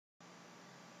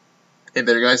Hey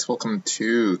there guys, welcome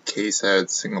to K-Side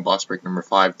single box break number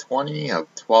 520 of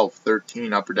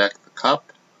 12-13 Upper Deck the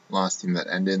Cup. Last team that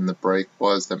ended in the break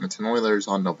was the Edmonton Oilers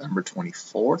on November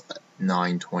 24th at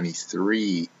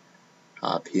 9:23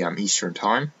 p.m. Eastern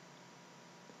Time.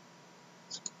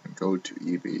 So go to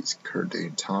eBay's current date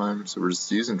and time. So we're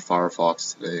just using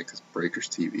Firefox today because Breakers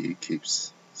TV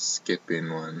keeps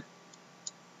skipping when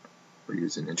we're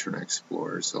using Internet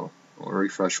Explorer. So we'll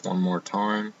refresh one more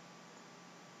time.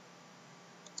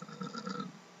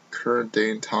 Current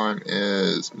date and time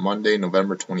is Monday,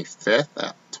 November 25th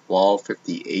at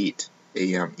 12:58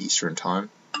 a.m. Eastern Time.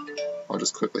 I'll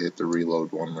just quickly hit the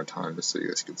reload one more time just so you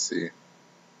guys can see.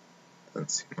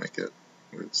 Doesn't seem like it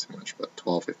moves too much, but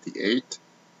 12:58.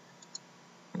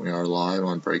 We are live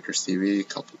on Breakers TV. A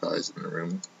couple guys in the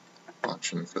room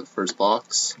watching for the first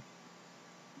box.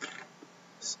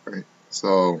 Sorry.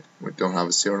 So we don't have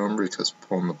a serial number because we're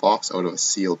pulling the box out of a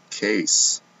sealed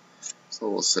case. So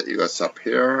we'll set you guys up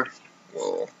here,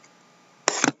 we'll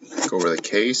go over the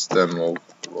case, then we'll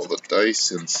roll the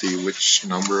dice and see which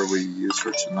number we use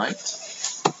for tonight.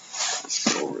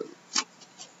 Let's go over the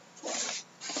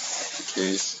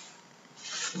case.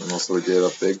 And then also we did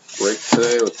a big break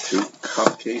today with 2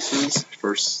 cup cases.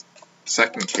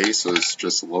 Second case was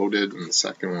just loaded, and the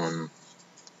second one,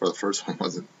 or the first one,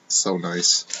 wasn't so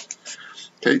nice.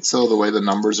 Okay, so the way the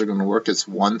numbers are going to work is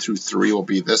 1 through 3 will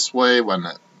be this way when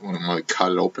we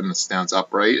cut it open, it stands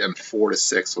upright, and 4 to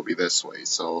 6 will be this way.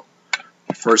 So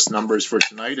the first number is for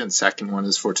tonight, and second one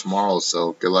is for tomorrow.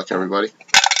 So good luck, everybody.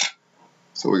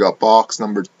 So we got box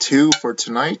number 2 for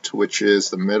tonight, which is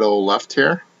the middle left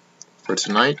here for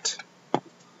tonight.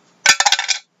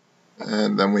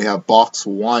 And then we have box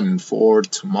 1 for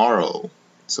tomorrow.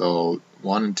 So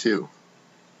 1 and 2.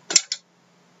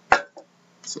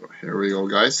 So here we go,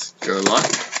 guys. Good luck.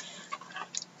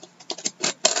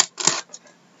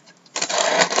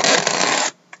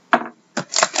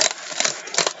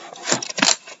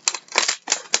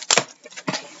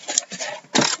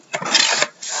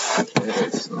 Okay,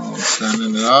 so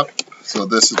standing it up. So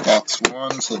this is box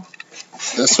 1. So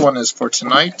this one is for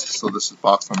tonight. So this is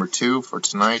box number 2 for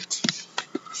tonight.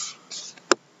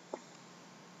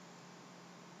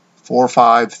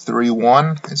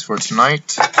 4531 is for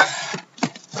tonight.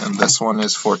 And this one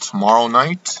is for tomorrow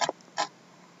night.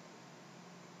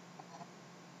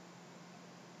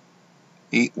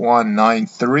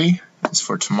 8193 is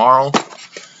for tomorrow.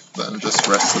 Then just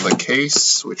rest of the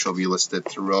case, which will be listed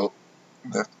throughout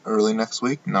early next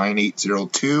week.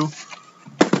 9802.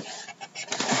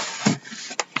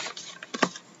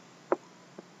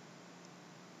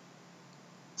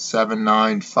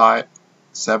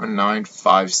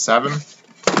 7957.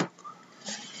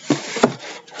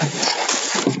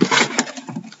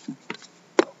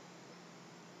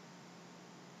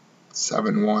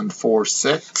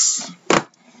 7146.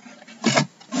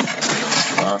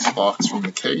 Last box from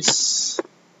the case.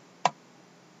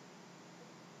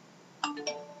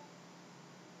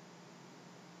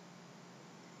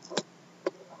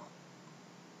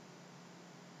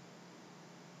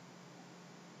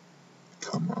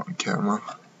 Come on, camera.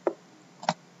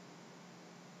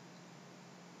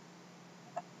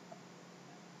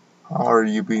 How are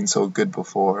you being so good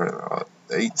before?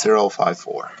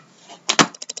 8054.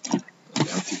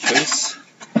 Empty case.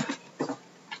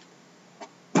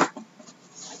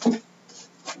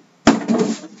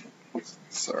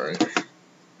 Sorry.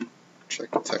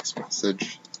 Check the text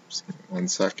message. Just give me 1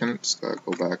 second. Just gotta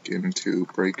go back into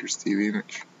Breakers TV.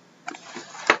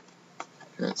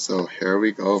 Okay, so here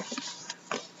we go.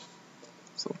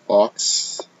 So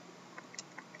box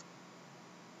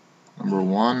number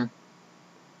 1.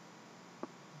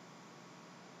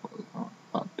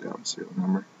 Not down serial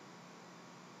number.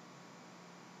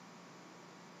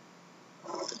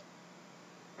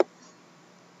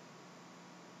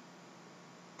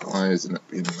 Why isn't it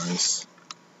being nice?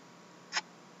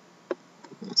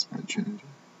 That's my change.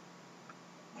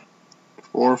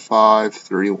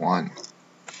 4531.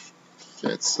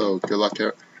 Okay, so good luck,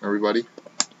 everybody.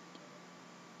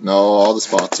 No, all the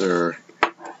spots are.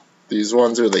 These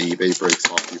ones are the eBay breaks,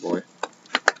 Hockey Boy.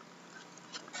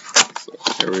 So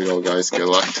here we go, guys. Good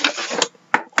luck.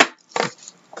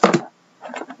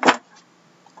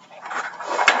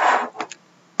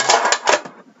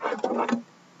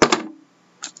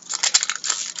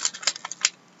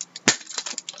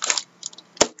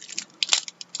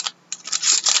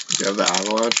 You have the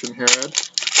Avalanche in here, Ed?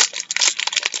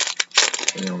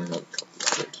 And you only have a couple of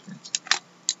 13s.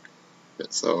 Okay,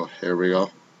 so here we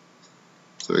go.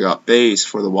 So we got base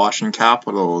for the Washington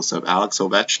Capitals of Alex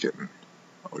Ovechkin.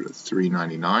 Out of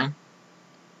 $3.99.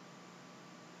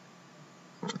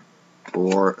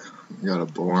 For We got a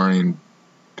boring,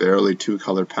 barely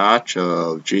two-color patch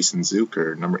of Jason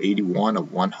Zucker, number 81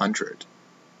 of 100.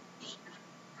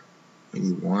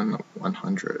 81 of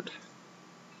 100.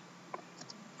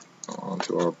 On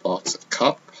to our box of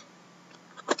Cup.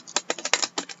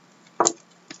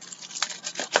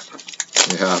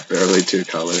 Yeah, barely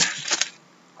two-color.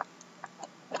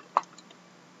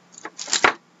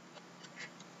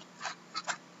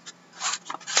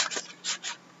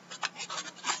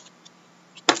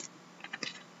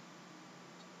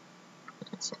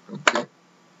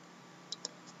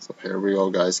 So here we go,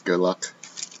 guys. Good luck.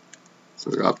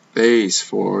 So we got base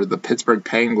for the Pittsburgh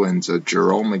Penguins,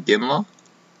 Jerome McGinley.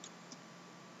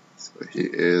 So he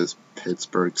is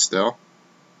Pittsburgh still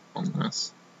on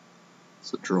this.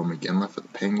 So Jerome McGinley for the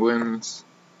Penguins.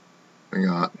 We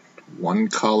got one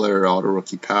color auto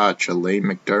rookie patch, Lane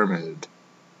McDermott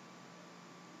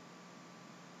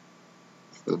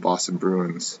for the Boston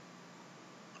Bruins.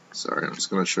 Sorry, I'm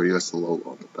just going to show you guys the logo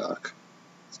on the back.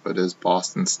 But it is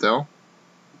Boston still.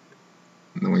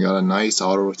 And then we got a nice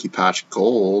auto rookie patch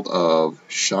gold of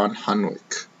Sean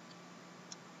Hunwick.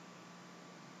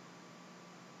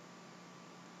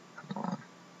 Come on.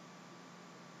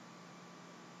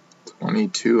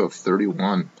 22 of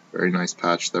 31. Very nice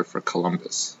patch there for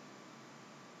Columbus.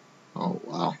 Oh,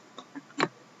 wow. And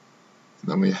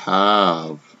then we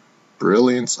have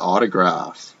Brilliance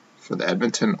autograph for the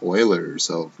Edmonton Oilers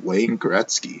of Wayne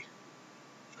Gretzky.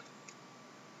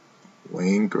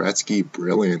 Wayne Gretzky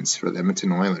Brilliance for the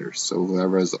Edmonton Oilers. So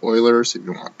whoever has the Oilers, if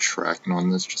you want tracking on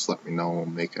this, just let me know. We'll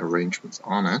make arrangements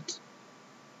on it.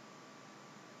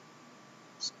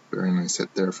 So very nice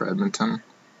hit there for Edmonton.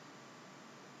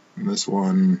 And this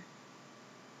one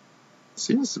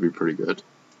seems to be pretty good.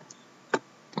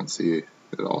 Don't see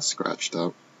it all scratched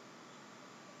up.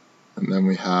 And then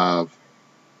we have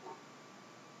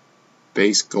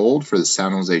base gold for the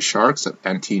San Jose Sharks of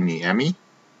Antti Niemi.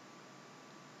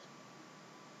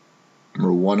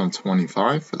 Number 1 of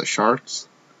 25 for the Sharks.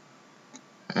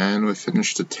 And we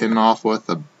finished the tin off with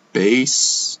a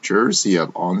base jersey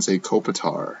of Anze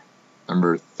Kopitar.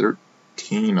 Number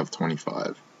 13 of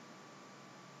 25.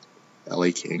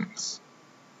 LA Kings.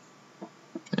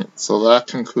 Okay, so that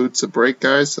concludes the break,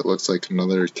 guys. It looks like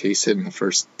another case hit in the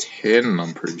first 10,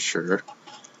 I'm pretty sure.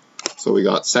 So we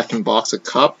got second box of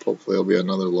Cup. Hopefully it'll be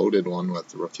another loaded one with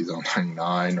the Rookies on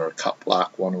 99 or Cup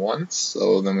Black 1/1.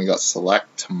 So then we got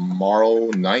Select tomorrow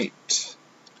night.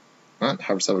 Have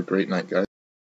yourself a great night, guys.